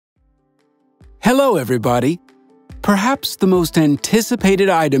Hello, everybody! Perhaps the most anticipated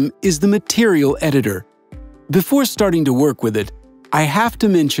item is the material editor. Before starting to work with it, I have to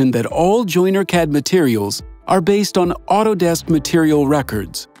mention that all JoinerCAD materials are based on Autodesk material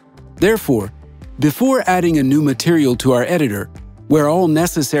records. Therefore, before adding a new material to our editor, where all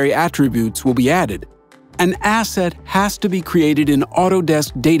necessary attributes will be added, an asset has to be created in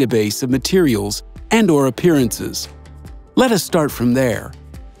Autodesk database of materials and/or appearances. Let us start from there.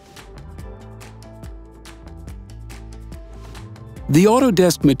 The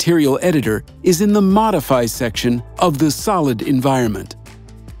Autodesk Material Editor is in the Modify section of the Solid environment.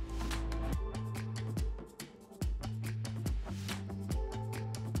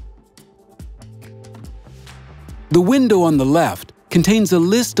 The window on the left contains a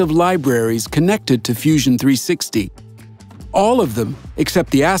list of libraries connected to Fusion 360. All of them,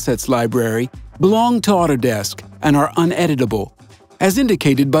 except the Assets library, belong to Autodesk and are uneditable, as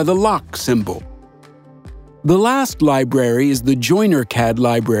indicated by the lock symbol. The last library is the JoinerCAD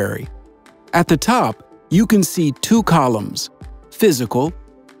library. At the top, you can see two columns, Physical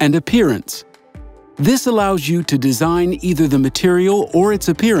and Appearance. This allows you to design either the material or its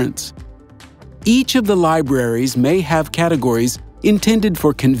appearance. Each of the libraries may have categories intended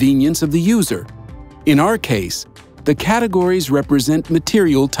for convenience of the user. In our case, the categories represent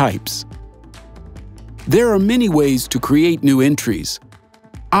material types. There are many ways to create new entries.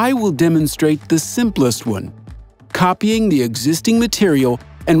 I will demonstrate the simplest one, copying the existing material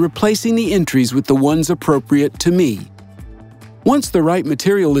and replacing the entries with the ones appropriate to me. Once the right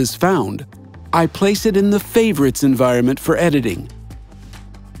material is found, I place it in the Favorites environment for editing.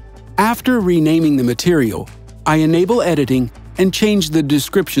 After renaming the material, I enable editing and change the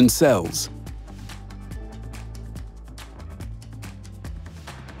description cells.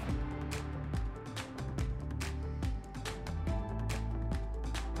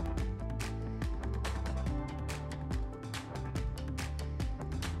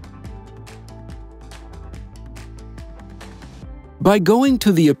 By going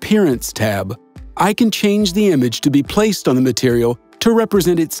to the Appearance tab, I can change the image to be placed on the material to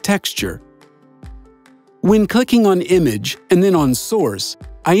represent its texture. When clicking on Image and then on Source,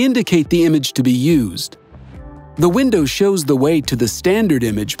 I indicate the image to be used. The window shows the way to the standard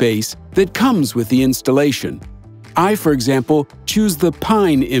image base that comes with the installation. I, for example, choose the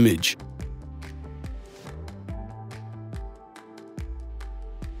Pine image.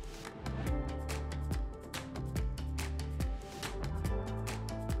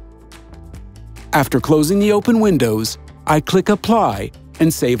 After closing the open windows, I click Apply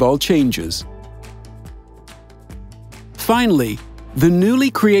and save all changes. Finally, the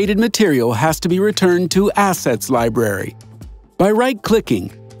newly created material has to be returned to Assets library. By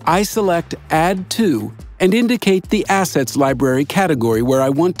right-clicking, I select Add To and indicate the Assets library category where I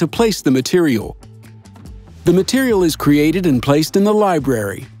want to place the material. The material is created and placed in the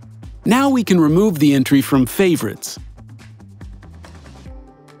library. Now we can remove the entry from Favorites.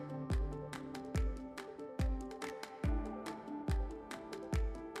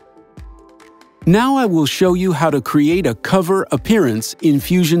 Now I will show you how to create a cover appearance in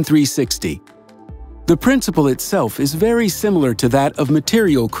Fusion 360. The principle itself is very similar to that of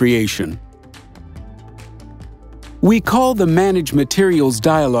material creation. We call the Manage Materials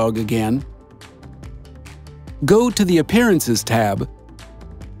dialog again, go to the Appearances tab,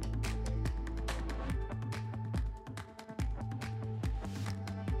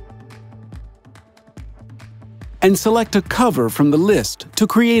 and select a cover from the list to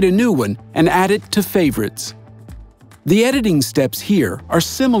create a new one and add it to Favorites. The editing steps here are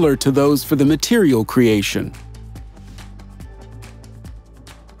similar to those for the material creation.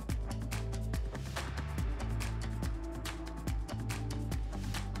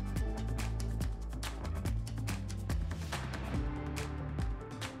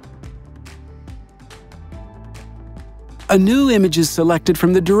 A new image is selected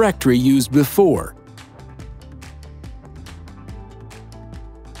from the directory used before.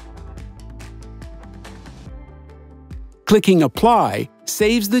 Clicking Apply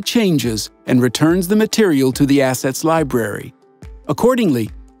saves the changes and returns the material to the Assets library. Accordingly,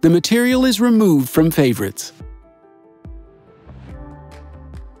 the material is removed from Favorites.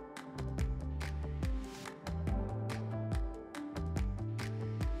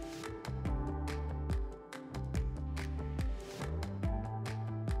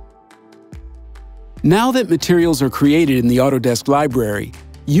 Now that materials are created in the Autodesk library,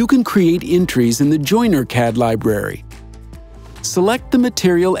 you can create entries in the JoinerCAD library. Select the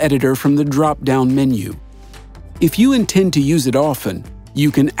Material Editor from the drop-down menu. If you intend to use it often,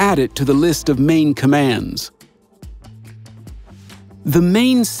 you can add it to the list of main commands. the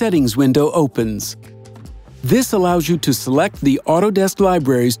main settings window opens. This allows you to select the Autodesk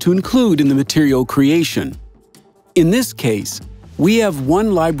libraries to include in the material creation. In this case, we have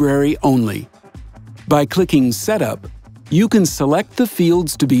one library only. By clicking Setup, you can select the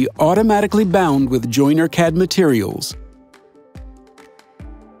fields to be automatically bound with JoinerCAD materials.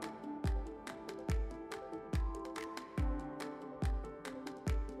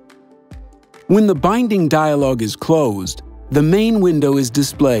 When the binding dialog is closed, the main window is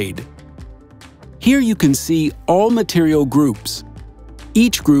displayed. Here you can see all material groups.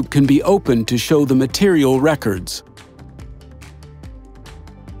 Each group can be opened to show the material records.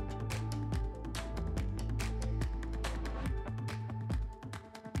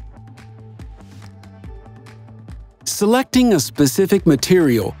 Selecting a specific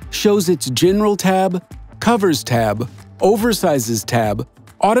material shows its General tab, Covers tab, Oversizes tab,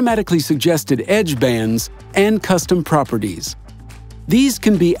 automatically suggested edge bands, and custom properties. These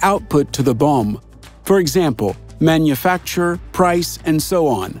can be output to the BOM, for example, manufacturer, price, and so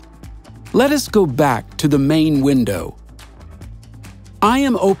on. Let us go back to the main window. I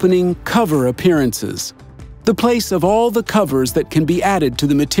am opening Cover Appearances, the place of all the covers that can be added to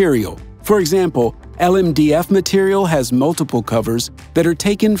the material. For example, LMDF material has multiple covers that are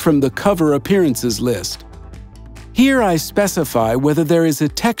taken from the Cover Appearances list. Here I specify whether there is a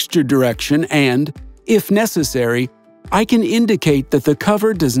texture direction and, if necessary, I can indicate that the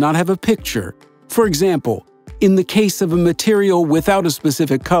cover does not have a picture. For example, in the case of a material without a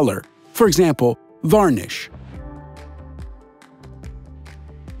specific color, for example, varnish.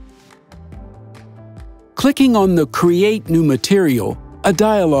 Clicking on the Create New Material, a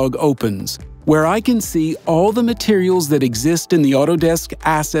dialog opens, where I can see all the materials that exist in the Autodesk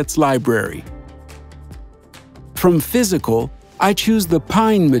Assets library. From Physical, I choose the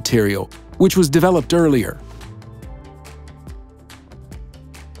pine material, which was developed earlier.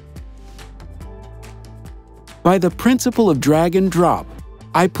 By the principle of drag and drop,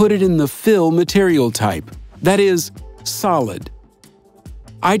 I put it in the Fill material type, that is, solid.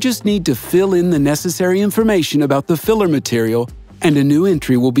 I just need to fill in the necessary information about the filler material, and a new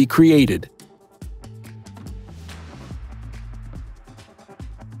entry will be created.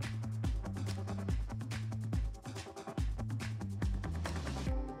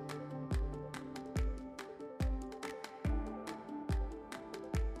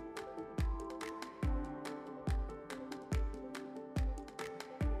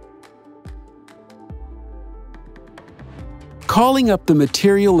 Calling up the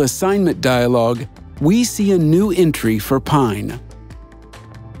Material Assignment dialog, we see a new entry for pine.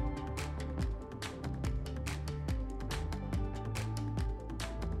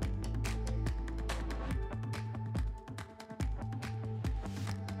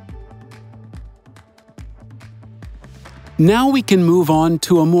 Now we can move on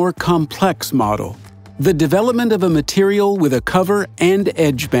to a more complex model, the development of a material with a cover and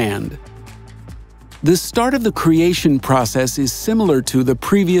edge band. The start of the creation process is similar to the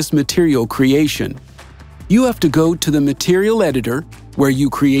previous material creation. You have to go to the Material Editor, where you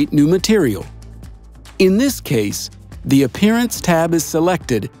create new material. In this case, the Appearance tab is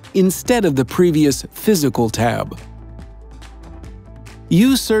selected instead of the previous Physical tab.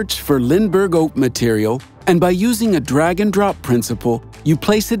 You search for Lindbergh oak material, and by using a drag-and-drop principle, you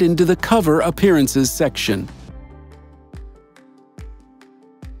place it into the Cover Appearances section.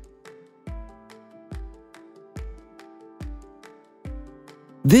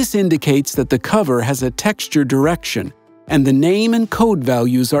 This indicates that the cover has a texture direction, and the name and code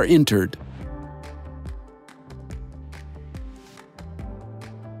values are entered.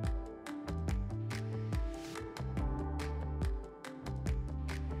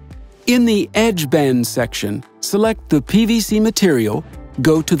 In the Edge Band section, select the PVC material,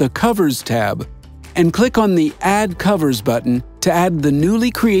 go to the Covers tab, and click on the Add Covers button to add the newly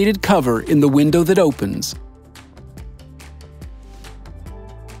created cover in the window that opens.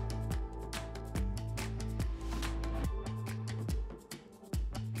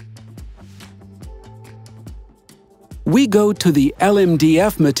 We go to the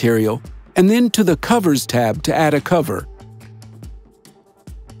LMDF material and then to the Covers tab to add a cover.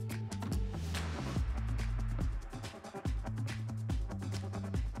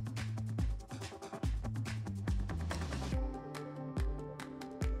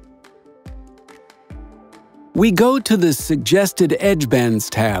 We go to the Suggested Edge Bands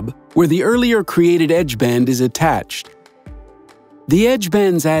tab, where the earlier created edge band is attached. The edge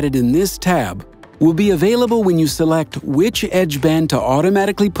bands added in this tab will be available when you select which edge band to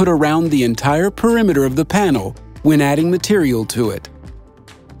automatically put around the entire perimeter of the panel when adding material to it.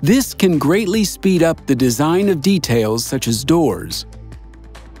 This can greatly speed up the design of details such as doors.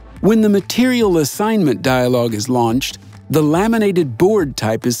 When the Material Assignment dialog is launched, the laminated board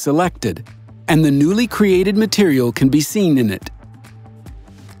type is selected, and the newly created material can be seen in it.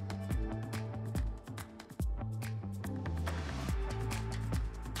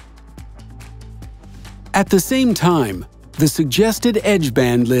 At the same time, the suggested edge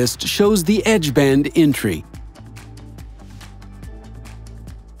band list shows the edge band entry.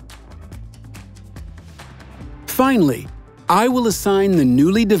 Finally, I will assign the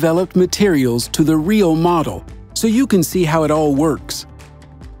newly developed materials to the real model, so you can see how it all works.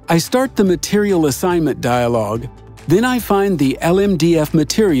 I start the Material Assignment dialog, then I find the LMDF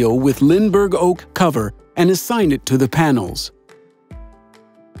material with Lindbergh oak cover and assign it to the panels.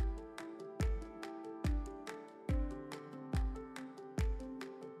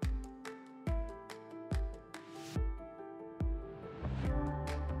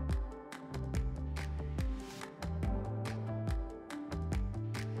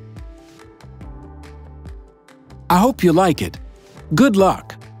 I hope you like it. Good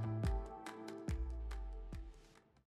luck!